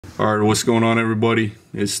Alright, what's going on, everybody?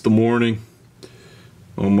 It's the morning.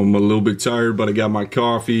 I'm a little bit tired, but I got my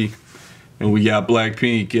coffee. And we got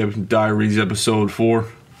BLACKPINK Diaries episode 4.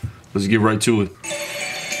 Let's get right to it.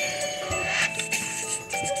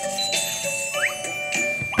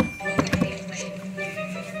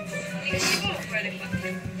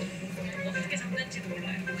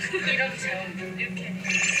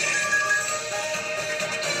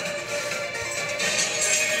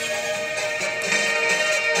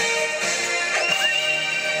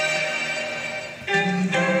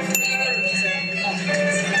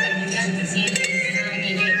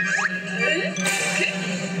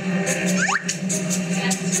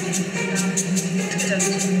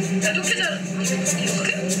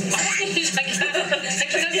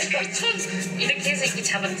 이렇게 해서 이렇게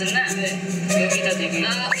잡았잖아. 여기다 대고.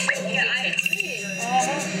 아, 이게 아예.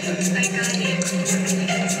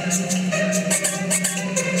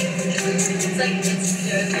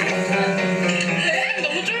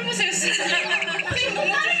 너무 쫄보세요, 진짜. 선생님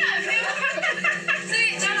너무 쫄보세요.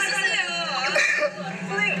 선생님 좀 쓰세요.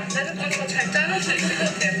 선생님 나도 더 잘 잘라줄 것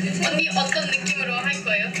같아요. 언니 어떤 느낌으로 할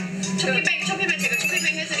거예요? 초피뱅 제가 초피뱅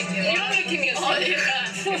해드릴게요. 이런 느낌이었어요.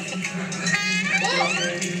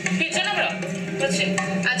 이렇게 잘라버려. 그렇지.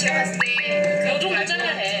 아 제가 봤을 때 요 정도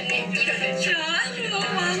잘라야 돼. 이렇게. 너무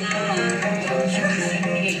많아.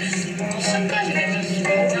 이게 끝까지 내줬어.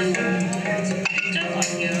 자를 거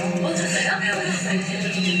아니에요? 진짜요? 우와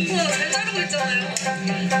잘 자르고 있잖아요.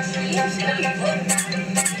 잠깐만.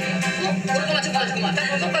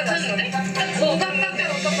 똑같았는데?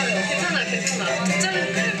 깜빡해요. 괜찮아. 자르고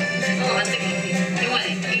그래요. 안 돼. 이거네.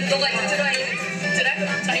 너가 이거 들어야 돼.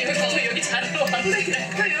 자 여기 자르러 왔는데.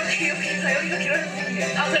 여기가 길어요.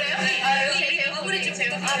 아 그래요? 아 여기 계세요? 마무리 좀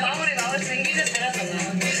제가. 아 마무리 쟁기자 잘하잖아.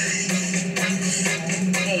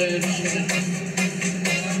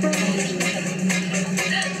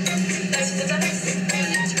 나 진짜 잘했어.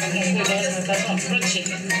 너무 잘 가서 그렇지. 이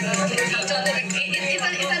정도로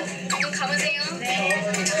일단 눈 감으세요. 네.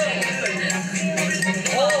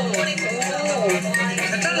 오.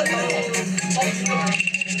 잘 잘랐다.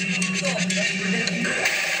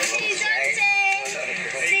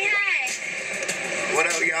 What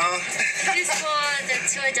up, y'all? This is for the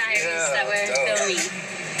tour diaries that we're filming.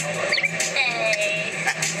 Hey.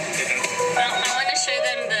 I want to show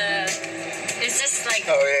them the. Is this like?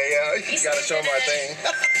 Oh yeah. You gotta show my thing.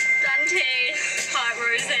 Dante hot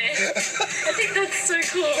rose. I think that's so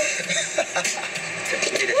cool.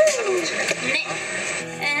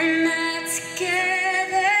 And not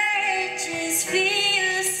together, it just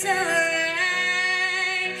feels so right.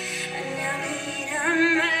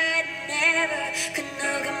 I'm right, never could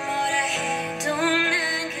누가 뭐라 해도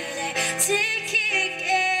난 그댈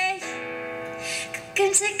지킬게.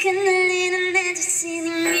 가끔씩 흔들리는 내 자신이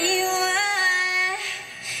미워.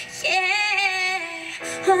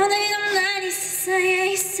 Yeah. 오늘도 난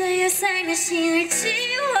있어야 삶의 신을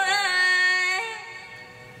지워.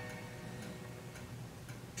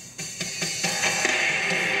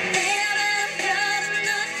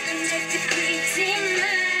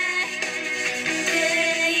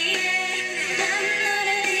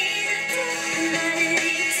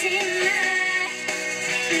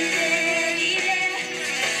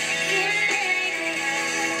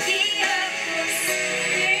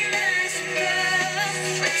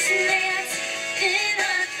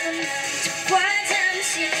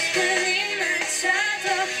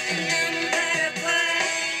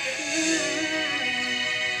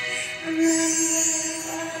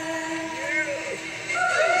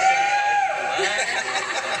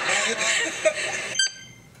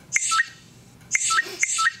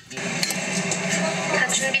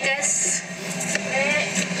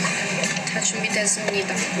 다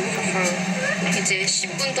준비됐습니다. 이제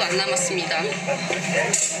 10분도 안 남았습니다.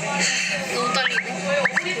 너무 떨리고.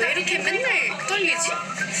 왜 이렇게 맨날 떨리지?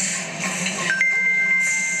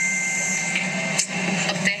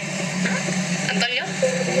 어때? 안 떨려?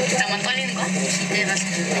 나만 떨리는 거? 기대가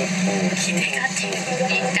되는데. 기대가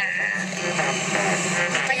되니까.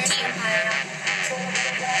 파이팅!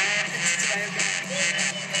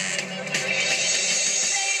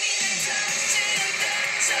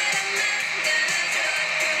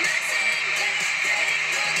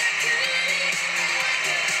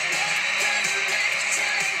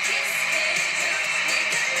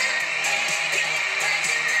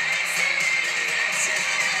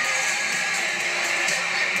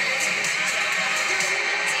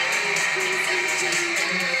 Thank you.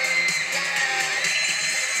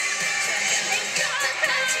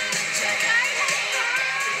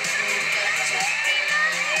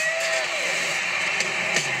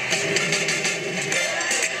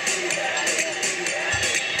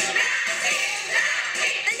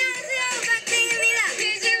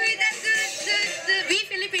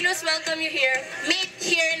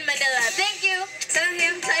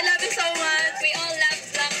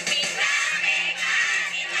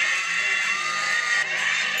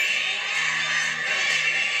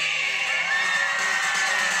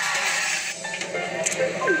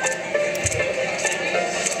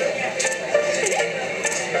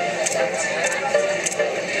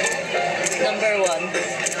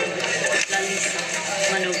 lalisa,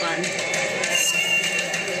 manuban.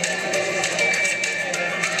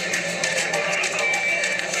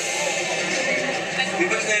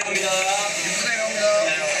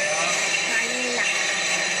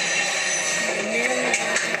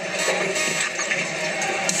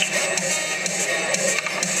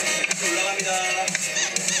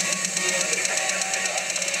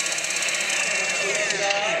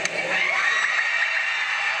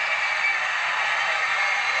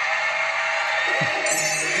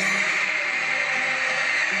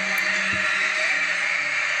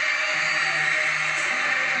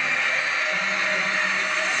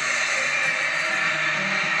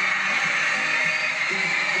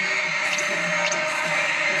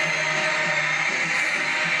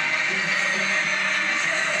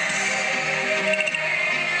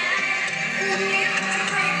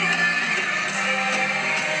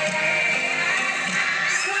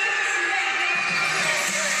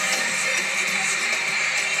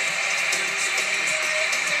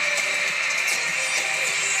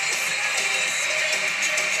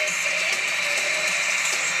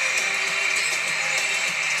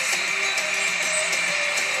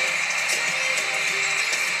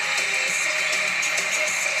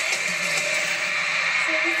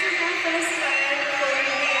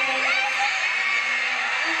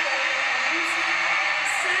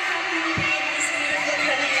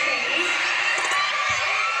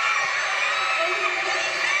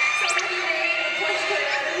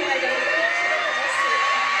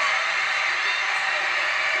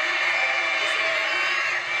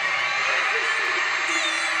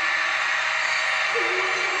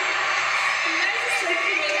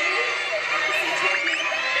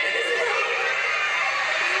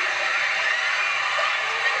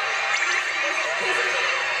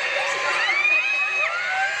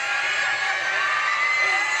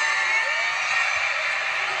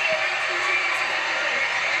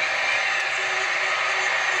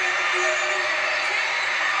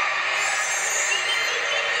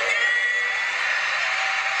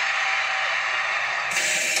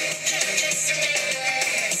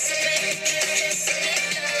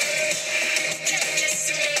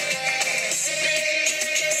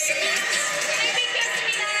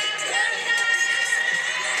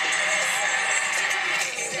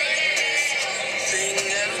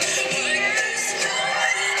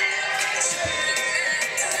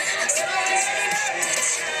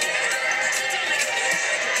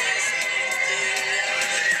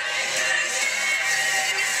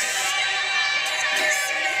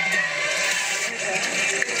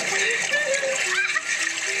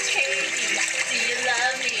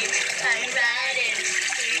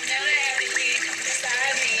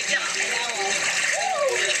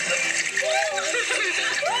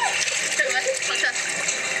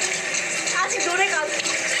 아직 노래가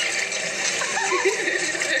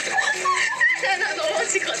나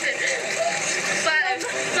넘어질 것 같아. 5,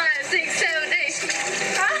 6, 7,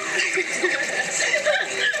 8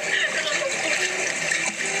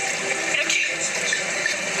 이렇게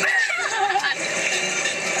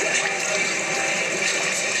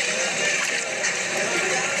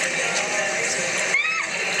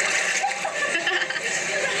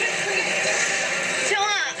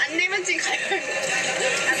정아 안 내면 지금 가요.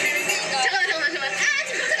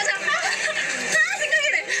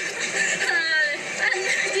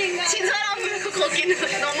 거기는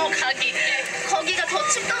넘어가기. 거기가 더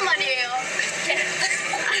춥단 말이에요.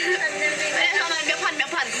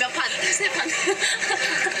 몇 판? 세 판.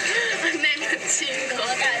 안 내면 진 거.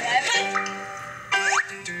 가위바위보.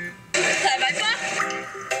 가위바위보.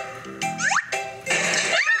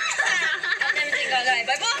 안 내면 진 거.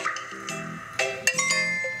 가위바위보.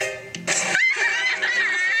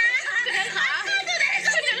 그냥 가.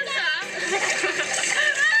 그냥 가.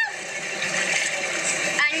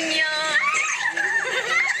 안녕.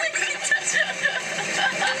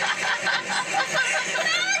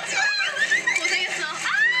 고생했어.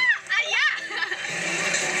 아야.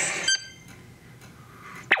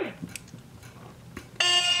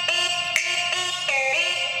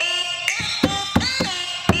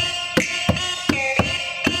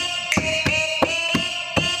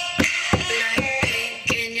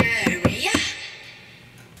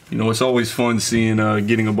 You know, it's always fun seeing,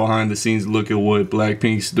 getting a behind the scenes look at what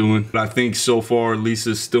Blackpink's doing. But I think so far,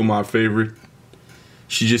 Lisa's still my favorite.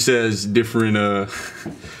 She just has different,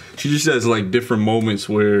 she just has like different moments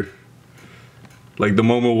where, like the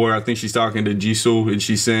moment where I think she's talking to Jisoo and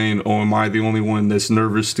she's saying, "Oh, am I the only one that's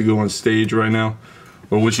nervous to go on stage right now?"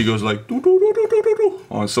 Or when she goes like, "Do, do, do, do, do, do,"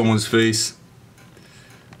 on someone's face.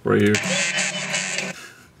 Right here.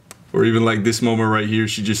 Or even like this moment right here,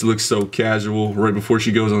 she just looks so casual right before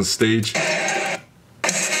she goes on stage.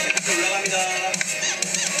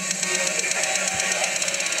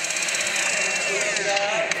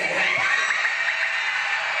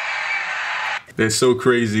 That's so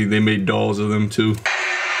crazy. They made dolls of them too.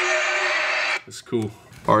 That's cool.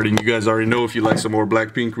 Alright, and you guys already know, if you like some more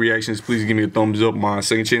Blackpink reactions, please give me a thumbs up. My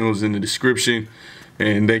second channel is in the description.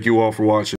 And thank you all for watching.